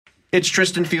It's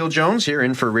Tristan Field-Jones here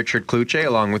in for Richard Kluche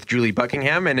along with Julie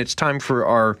Buckingham, and it's time for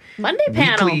our Monday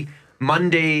panel. Weekly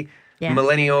Monday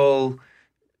Millennial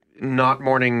Not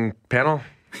Morning panel.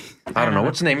 I don't know.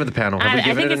 What's the name of the panel? Have we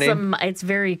given it a name? It's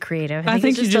very creative. I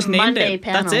think it's you just a named Monday it.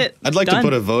 panel. That's it. I'd like Done. to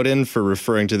put a vote in for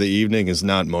referring to the evening as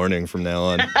not morning from now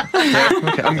on.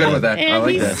 Okay, I'm good with that. I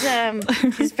like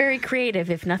that. He's very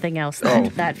creative, if nothing else,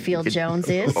 that Field-Jones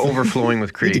is. Overflowing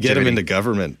with Need to creativity. get him into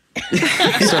government.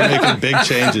 Start making big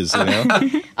changes, you know?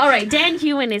 All right, Dan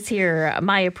Hewen is here.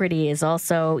 Maya Pretty is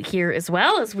also here as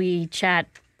well as we chat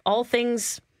all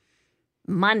things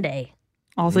Monday.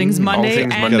 All things Monday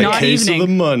things and Monday. Got a not case evening. of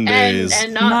the Mondays.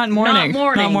 And Not morning.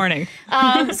 Not morning.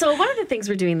 So one of the things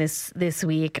we're doing this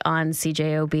week on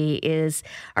CJOB is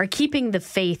our Keeping the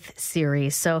Faith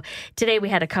series. So today we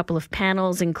had a couple of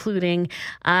panels, including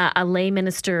a lay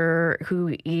minister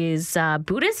who is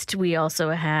Buddhist. We also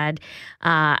had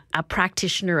a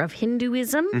practitioner of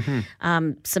Hinduism,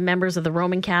 some members of the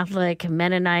Roman Catholic,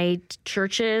 Mennonite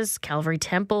churches. Calvary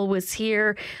Temple was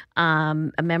here.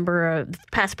 A member of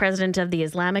past president of the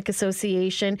Islamic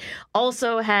Association.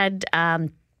 Also had a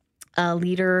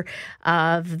leader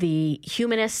of the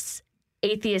Humanists,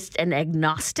 Atheists, and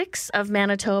Agnostics of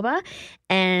Manitoba,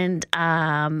 and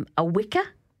a Wicca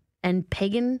and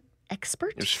pagan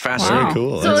expert. It's fascinating. Wow.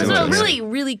 Cool. So That's it's a interesting. really,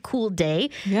 really cool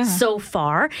day Yeah. so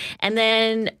far. And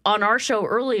then on our show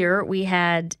earlier, we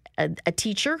had a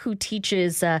teacher who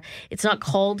teaches, it's not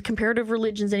called comparative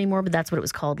religions anymore, but that's what it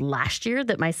was called last year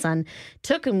that my son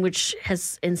took, and which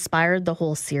has inspired the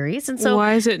whole series. And so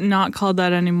Why is it not called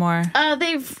that anymore?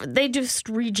 they just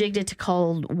rejigged it to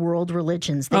call world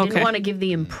religions. They didn't Okay. want to give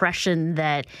the impression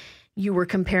that you were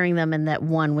comparing them and that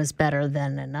one was better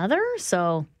than another.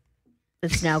 So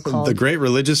it's now called The great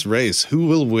religious race. Who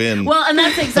will win? Well, and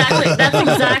that's exactly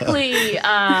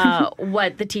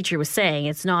what the teacher was saying.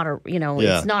 It's not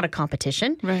it's not a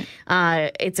competition. Right.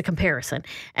 It's a comparison.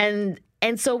 And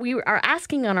so we are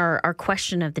asking on our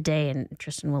question of the day, and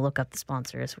Tristan will look up the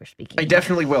sponsor as we're speaking. I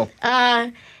definitely will.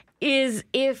 Is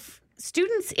if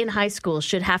students in high school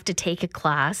should have to take a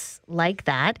class like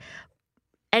that,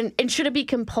 and should it be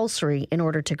compulsory in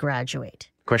order to graduate?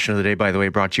 Question of the day, by the way,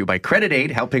 brought to you by Credit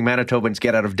Aid, helping Manitobans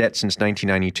get out of debt since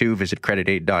 1992. Visit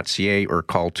creditaid.ca or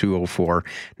call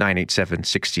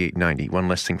 204-987-6890. One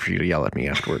less thing for you to yell at me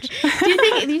afterwards.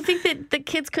 Do you think that the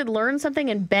kids could learn something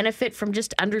and benefit from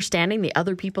just understanding the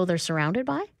other people they're surrounded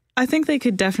by? I think they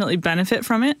could definitely benefit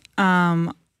from it.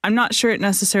 I'm not sure it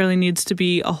necessarily needs to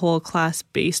be a whole class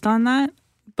based on that,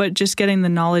 but just getting the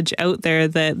knowledge out there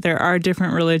that there are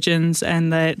different religions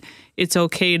and that it's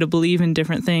okay to believe in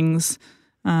different things.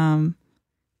 And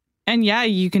yeah,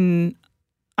 you can,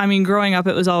 growing up,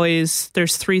 it was always,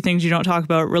 there's three things you don't talk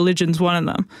about. Religion's one of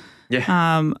them.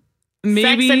 Yeah.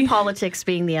 Maybe Sex and politics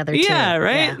being the other two. Yeah,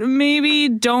 right. Yeah. Maybe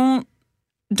don't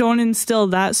instill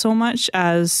that so much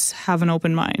as have an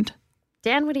open mind.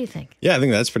 Dan, what do you think? Yeah, I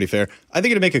think that's pretty fair. I think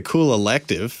it'd make a cool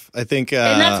elective. I think...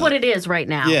 And that's what it is right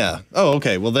now. Yeah. Oh,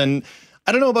 okay. Well, then,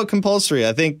 I don't know about compulsory.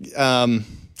 I think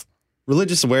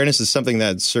religious awareness is something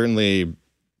that certainly...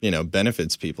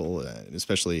 benefits people,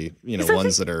 especially,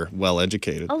 ones that are well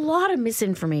educated. A lot of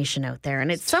misinformation out there.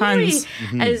 And it's somebody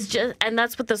as just, and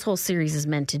that's what this whole series is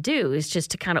meant to do, is just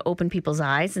to kind of open people's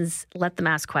eyes and let them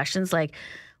ask questions like,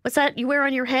 what's that you wear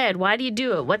on your head? Why do you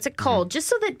do it? What's it called? Just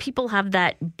so that people have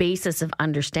that basis of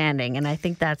understanding. And I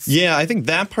think that's... Yeah, I think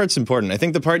that part's important. I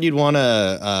think the part you'd want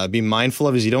to be mindful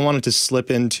of is you don't want it to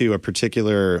slip into a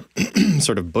particular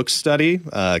sort of book study,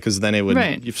 because then it would,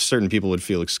 certain people would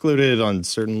feel excluded on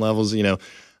certain levels,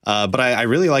 But I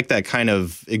really like that kind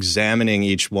of examining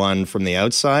each one from the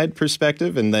outside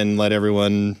perspective and then let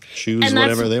everyone choose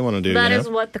whatever they want to do. That is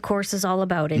what the course is all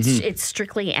about. It's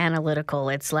strictly analytical.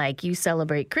 It's like you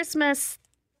celebrate Christmas,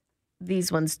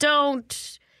 these ones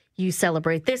don't. You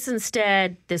celebrate this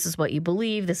instead. This is what you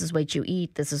believe. This is what you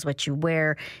eat. This is what you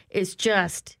wear. It's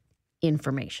just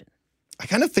information. I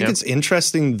kind of think it's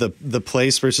interesting the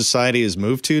place where society has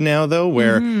moved to now, though,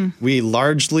 where we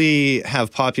largely have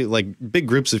big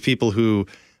groups of people who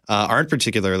aren't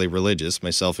particularly religious,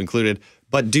 myself included,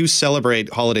 but do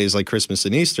celebrate holidays like Christmas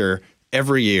and Easter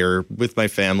every year with my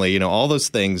family, all those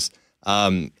things.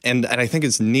 And I think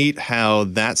it's neat how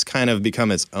that's kind of become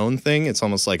its own thing. It's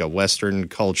almost like a Western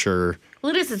culture.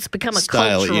 Well, it is. It's become a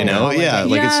style, cultural holiday.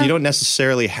 Yeah, you don't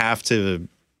necessarily have to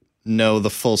know the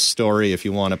full story if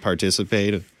you want to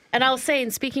participate. And I'll say,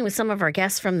 in speaking with some of our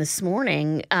guests from this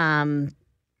morning,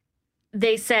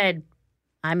 they said,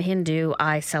 I'm Hindu,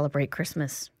 I celebrate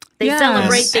Christmas. They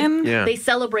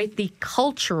celebrate the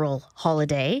cultural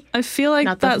holiday. I feel like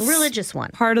not that's the religious one.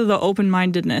 Part of the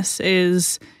open-mindedness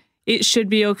is it should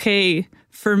be okay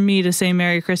for me to say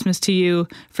Merry Christmas to you,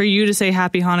 for you to say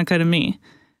Happy Hanukkah to me.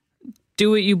 Do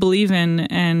what you believe in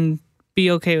and be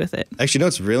okay with it. Actually, you know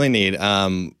what's really neat?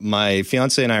 My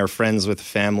fiance and I are friends with a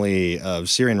family of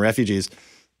Syrian refugees.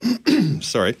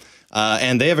 Sorry.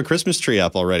 And they have a Christmas tree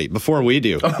up already before we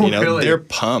do. Oh, really? They're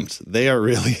pumped. They are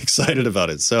really excited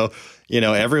about it. So,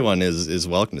 everyone is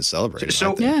welcome to celebrate.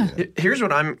 So here's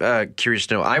what I'm curious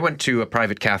to know. I went to a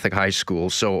private Catholic high school,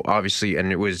 so obviously,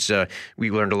 and it was we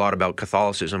learned a lot about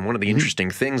Catholicism. One of the interesting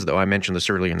things, though, I mentioned this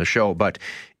earlier in the show, but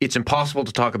it's impossible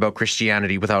to talk about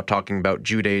Christianity without talking about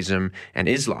Judaism and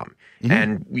Islam.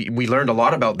 And we learned a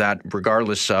lot about that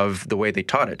regardless of the way they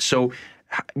taught it. So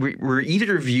were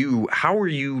either of you, how were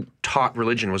you taught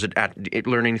religion? Was it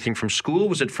learn anything from school?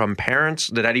 Was it from parents?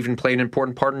 Did that even play an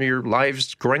important part in your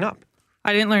lives growing up?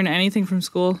 I didn't learn anything from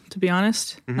school, to be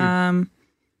honest. It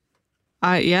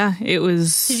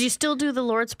was... Did you still do the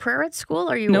Lord's Prayer at school?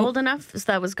 Are you old enough? So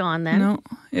that was gone then? No,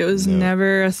 it was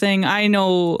never a thing. I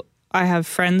know I have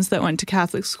friends that went to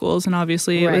Catholic schools, and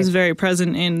obviously it was very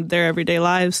present in their everyday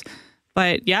lives.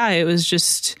 But yeah, it was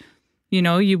just,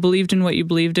 you believed in what you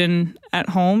believed in at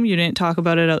home. You didn't talk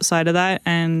about it outside of that,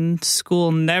 and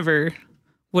school never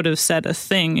would have said a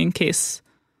thing in case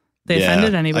they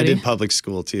offended anybody. I did public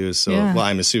school too, so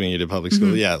I'm assuming you did public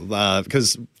school. Yeah,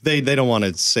 because they don't want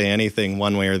to say anything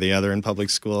one way or the other in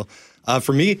public school.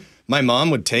 For me, my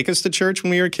mom would take us to church when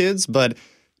we were kids, but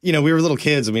we were little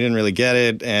kids and we didn't really get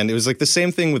it. And it was like the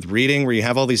same thing with reading, where you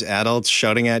have all these adults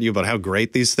shouting at you about how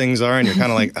great these things are, and you're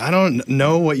kind of like, I don't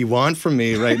know what you want from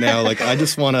me right now. Like, I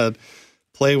just want to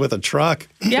play with a truck.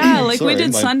 Yeah, we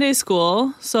did Sunday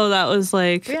school, so that was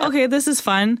like, okay, this is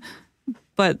fun.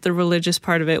 But the religious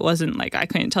part of it wasn't like, I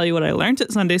couldn't tell you what I learned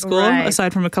at Sunday school,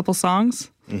 aside from a couple songs.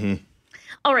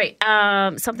 All right.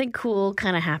 Something cool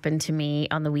kind of happened to me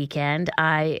on the weekend.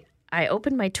 I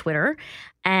opened my Twitter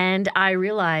and I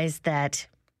realized that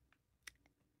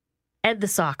Ed the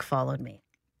Sock followed me.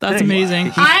 That's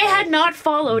amazing. I had not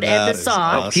followed Ed the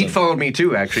Sock. Awesome. He followed me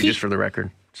too, actually, just for the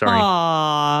record. Sorry.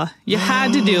 Aw, you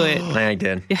had to do it. I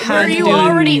did. You had to do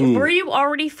it. Were you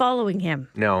already following him?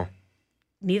 No.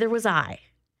 Neither was I.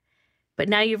 But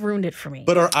now you've ruined it for me.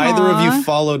 But are either of you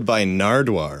followed by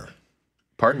Nardwuar?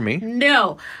 Pardon me?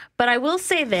 No. But I will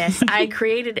say this. I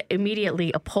created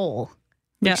immediately a poll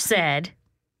which said,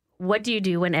 what do you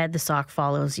do when Ed the Sock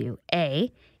follows you?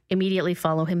 A, immediately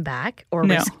follow him back or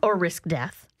risk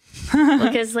death.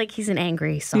 Because he's an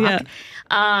angry sock.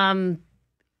 Yeah.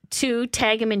 2,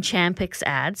 tag him in Champix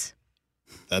ads.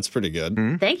 That's pretty good.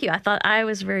 Thank you. I thought I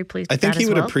was very pleased with I think that he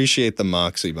would well. appreciate the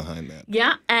moxie behind that.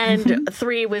 Yeah. And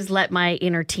 3 was let my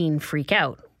inner teen freak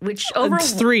out, which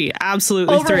It's 3.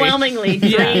 Absolutely overwhelmingly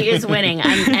 3 is winning.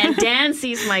 And Dan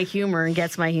sees my humor and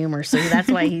gets my humor. So that's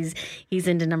why he's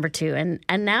into number 2.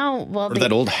 And now,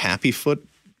 that old Happy Foot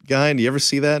guy. Do you ever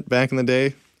see that back in the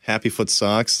day? Happy Foot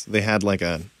socks. They had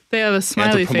they have a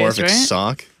smiley face, right?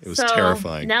 sock. It was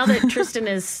terrifying. Now that Tristan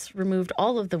has removed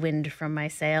all of the wind from my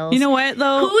sails. You know what,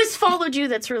 though? Who has followed you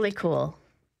that's really cool?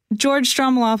 George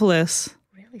Stroumboulopoulos.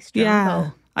 Really strong. Yeah.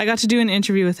 I got to do an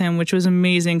interview with him, which was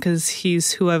amazing because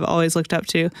he's who I've always looked up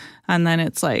to. And then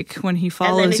it's like when he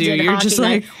follows you, you're just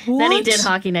like, what? Then he did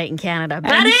Hockey Night in Canada.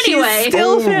 But anyway. He's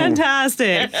still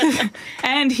fantastic.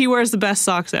 And he wears the best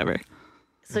socks ever.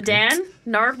 So Dan,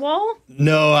 Nardwuar?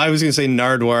 No, I was going to say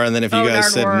Nardwuar, and then if you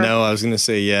guys said no, I was going to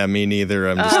say, yeah, me neither.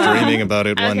 I'm just dreaming about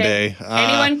it one day.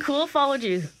 Anyone cool followed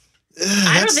you?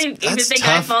 I don't even think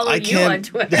I followed you on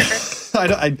Twitter.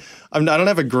 I don't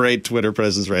have a great Twitter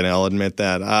presence right now, I'll admit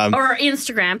that. Or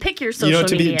Instagram. Pick your social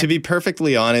media. To be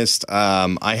perfectly honest,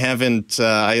 I haven't,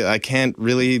 I can't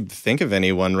really think of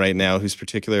anyone right now who's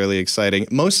particularly exciting.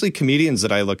 Mostly comedians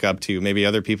that I look up to. Maybe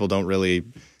other people don't really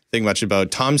think much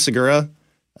about. Tom Segura.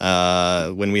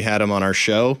 When we had him on our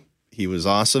show, he was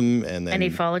awesome. And he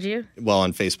followed you? Well,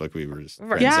 on Facebook, we were just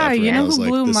friends. Yeah, you know who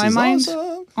blew my mind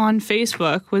awesome. On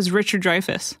Facebook was Richard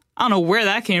Dreyfuss. I don't know where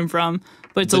that came from,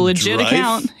 but it's a legit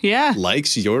account. Yeah.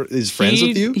 Is friends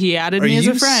with you? He added me as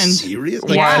a friend. Are you serious?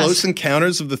 Close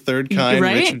Encounters of the Third Kind,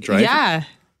 right? Richard Dreyfuss? Yeah.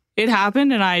 It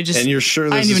happened, and and you're sure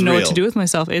this I didn't even know real? what to do with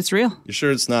myself. It's real. You're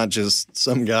sure it's not just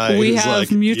some guy we who's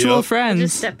have mutual friends.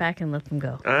 Just step back and let them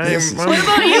go. What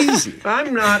about you?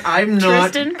 I'm not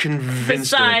Tristan,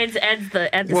 convinced. Besides Ed's the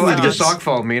the sock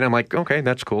followed me, and I'm like, okay,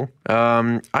 that's cool.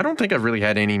 I don't think I've really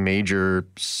had any major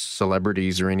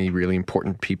celebrities or any really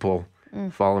important people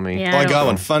follow me. Yeah, I got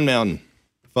one. Fun Mountain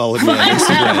followed me on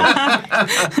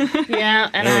Instagram. Yeah,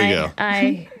 and there we go.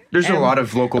 I There's a lot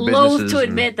of local loath businesses. to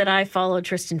admit that I follow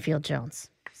Tristan Field Jones.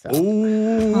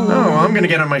 Oh, I'm going to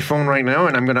get on my phone right now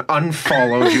and I'm going to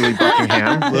unfollow Julie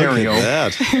Buckingham. There we Look go.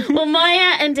 at that. Well,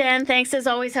 Maya and Dan, thanks as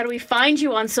always. How do we find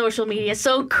you on social media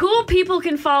so cool people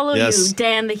can follow Yes. you,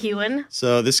 Dan the Hewen?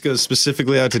 So this goes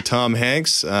specifically out to Tom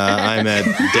Hanks. I'm at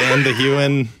Dan the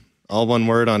Hewen, all one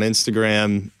word on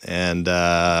Instagram, and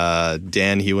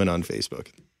Dan Hewen on Facebook.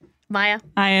 Maya?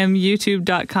 I am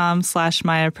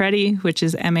youtube.com/Maya Preddy, which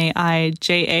is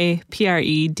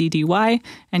MAIJAPREDDY,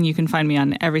 and you can find me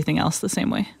on everything else the same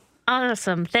way.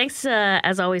 Awesome. Thanks,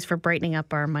 as always, for brightening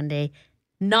up our Monday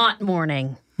not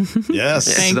morning. Yes.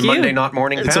 It's Thank the you. Monday Not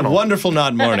Morning It's panel. a wonderful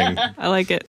not morning. I like it.